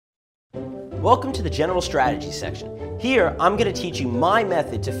Welcome to the General Strategy section. Here, I'm going to teach you my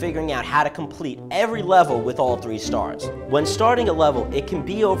method to figuring out how to complete every level with all 3 stars. When starting a level, it can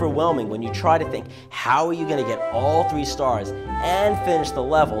be overwhelming when you try to think, how are you going to get all 3 stars and finish the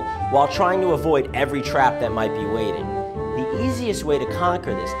level while trying to avoid every trap that might be waiting. The easiest way to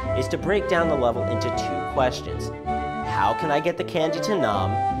conquer this is to break down the level into 2 questions. How can I get the candy to Nam?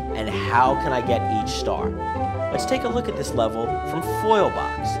 And how can I get each star? Let's take a look at this level from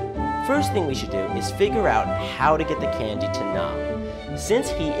Foilbox. First thing we should do is figure out how to get the candy to Nam.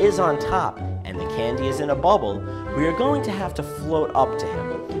 Since he is on top and the candy is in a bubble, we are going to have to float up to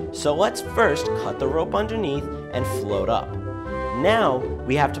him. So let's first cut the rope underneath and float up. Now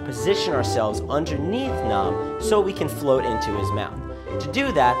we have to position ourselves underneath Nam so we can float into his mouth. To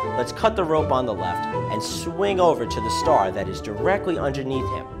do that, let's cut the rope on the left and swing over to the star that is directly underneath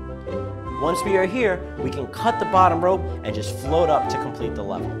him. Once we are here, we can cut the bottom rope and just float up to complete the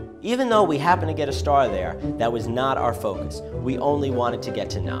level. Even though we happen to get a star there, that was not our focus. We only wanted to get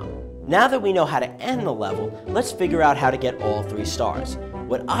to Nam. Now that we know how to end the level, let's figure out how to get all 3 stars.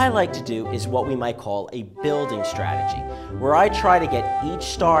 What I like to do is what we might call a building strategy, where I try to get each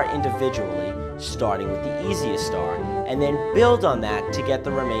star individually, starting with the easiest star, and then build on that to get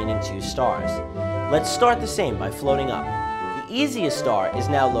the remaining 2 stars. Let's start the same by floating up. The easiest star is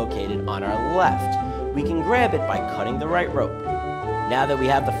now located on our left. We can grab it by cutting the right rope. Now that we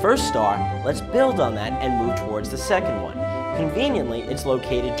have the first star, let's build on that and move towards the second one. Conveniently, it's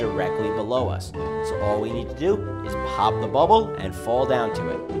located directly below us. So all we need to do is pop the bubble and fall down to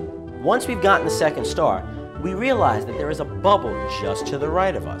it. Once we've gotten the second star, we realize that there is a bubble just to the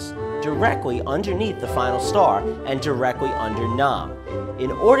right of us, directly underneath the final star and directly under Nam.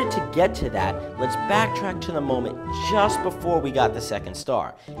 In order to get to that, let's backtrack to the moment just before we got the second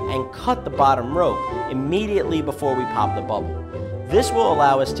star and cut the bottom rope immediately before we pop the bubble. This will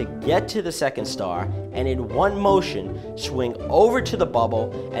allow us to get to the second star and in one motion swing over to the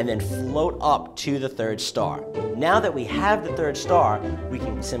bubble and then float up to the third star. Now that we have the third star, we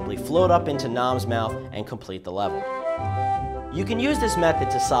can simply float up into Nam's mouth and complete the level. You can use this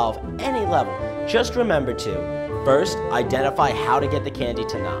method to solve any level. Just remember to, first, identify how to get the candy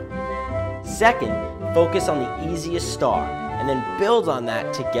to Nam. Second, focus on the easiest star, and then build on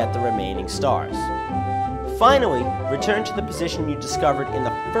that to get the remaining stars. Finally, return to the position you discovered in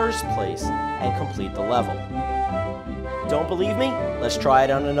the first place and complete the level. Don't believe me? Let's try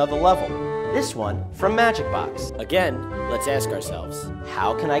it on another level. This one from Magic Box. Again, let's ask ourselves,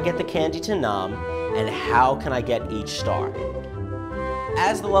 how can I get the candy to Nam, and how can I get each star?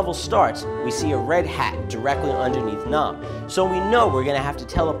 As the level starts, we see a red hat directly underneath Nam, so we know we're going to have to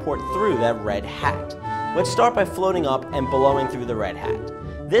teleport through that red hat. Let's start by floating up and blowing through the red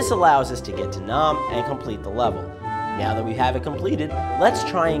hat. This allows us to get to Nam and complete the level. Now that we have it completed, let's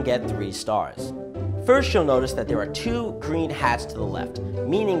try and get 3 stars. First, you'll notice that there are 2 green hats to the left,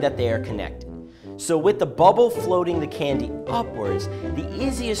 meaning that they are connected. So with the bubble floating the candy upwards, the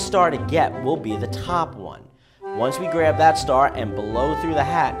easiest star to get will be the top one. Once we grab that star and blow through the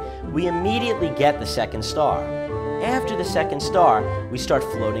hat, we immediately get the second star. After the second star, we start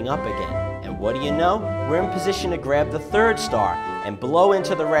floating up again. And what do you know? We're in position to grab the third star and blow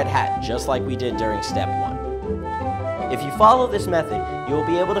into the red hat just like we did during step 1. If you follow this method, you will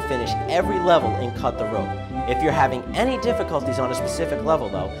be able to finish every level and cut the rope. If you're having any difficulties on a specific level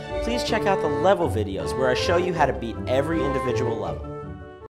though, please check out the level videos where I show you how to beat every individual level.